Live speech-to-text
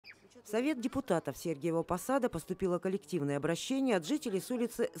В Совет депутатов Сергиева Посада поступило коллективное обращение от жителей с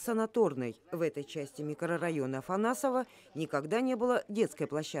улицы Санаторной. В этой части микрорайона Афанасово никогда не было детской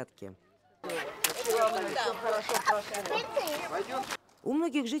площадки. У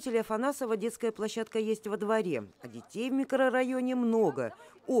многих жителей Афанасова детская площадка есть во дворе, а детей в микрорайоне много.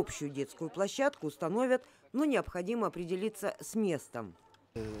 Общую детскую площадку установят, но необходимо определиться с местом.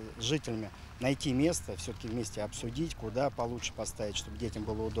 С жителями найти место, все-таки вместе обсудить, куда получше поставить, чтобы детям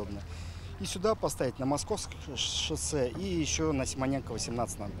было удобно. И сюда поставить на Московское шоссе, и еще на Симоненко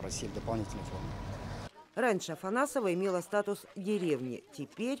 18 нам просили дополнительный фонд. Раньше Афанасово имела статус деревни.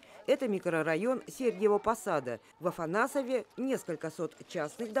 Теперь это микрорайон Сергиева Посада. В Афанасове несколько сот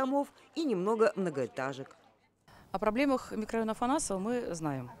частных домов и немного многоэтажек. О проблемах микрорайона Афанасова мы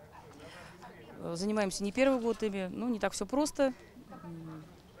знаем. Занимаемся не первый год ими, но не так все просто.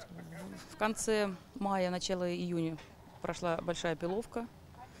 В конце мая, начало июня прошла большая пиловка,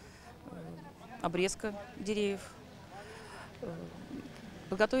 обрезка деревьев.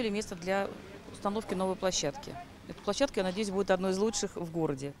 Подготовили место для установки новой площадки. Эта площадка, я надеюсь, будет одной из лучших в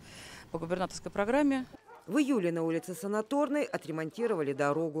городе по губернаторской программе. В июле на улице Санаторной отремонтировали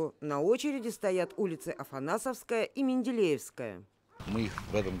дорогу. На очереди стоят улицы Афанасовская и Менделеевская. Мы их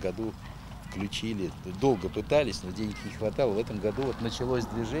в этом году включили. Долго пытались, но денег не хватало. В этом году вот началось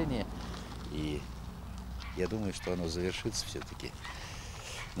движение, и я думаю, что оно завершится все-таки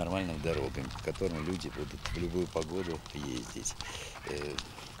нормальными дорогами, по которым люди будут в любую погоду ездить.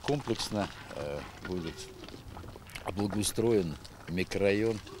 Комплексно будет облагоустроен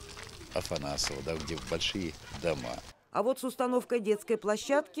микрорайон Афанасова, да, где большие дома. А вот с установкой детской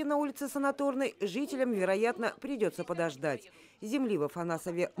площадки на улице Санаторной жителям, вероятно, придется подождать. Земли в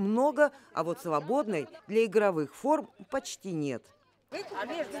Афанасове много, а вот свободной для игровых форм почти нет.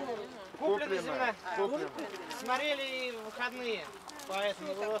 Куплена земля. Смотрели выходные,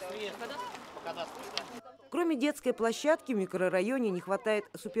 поэтому его съезд по кадастру. Кроме детской площадки в микрорайоне не хватает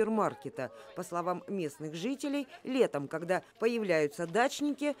супермаркета. По словам местных жителей, летом, когда появляются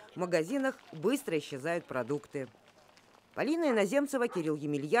дачники, в магазинах быстро исчезают продукты. Полина Иноземцева, Кирилл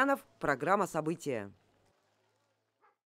Емельянов. Программа «События».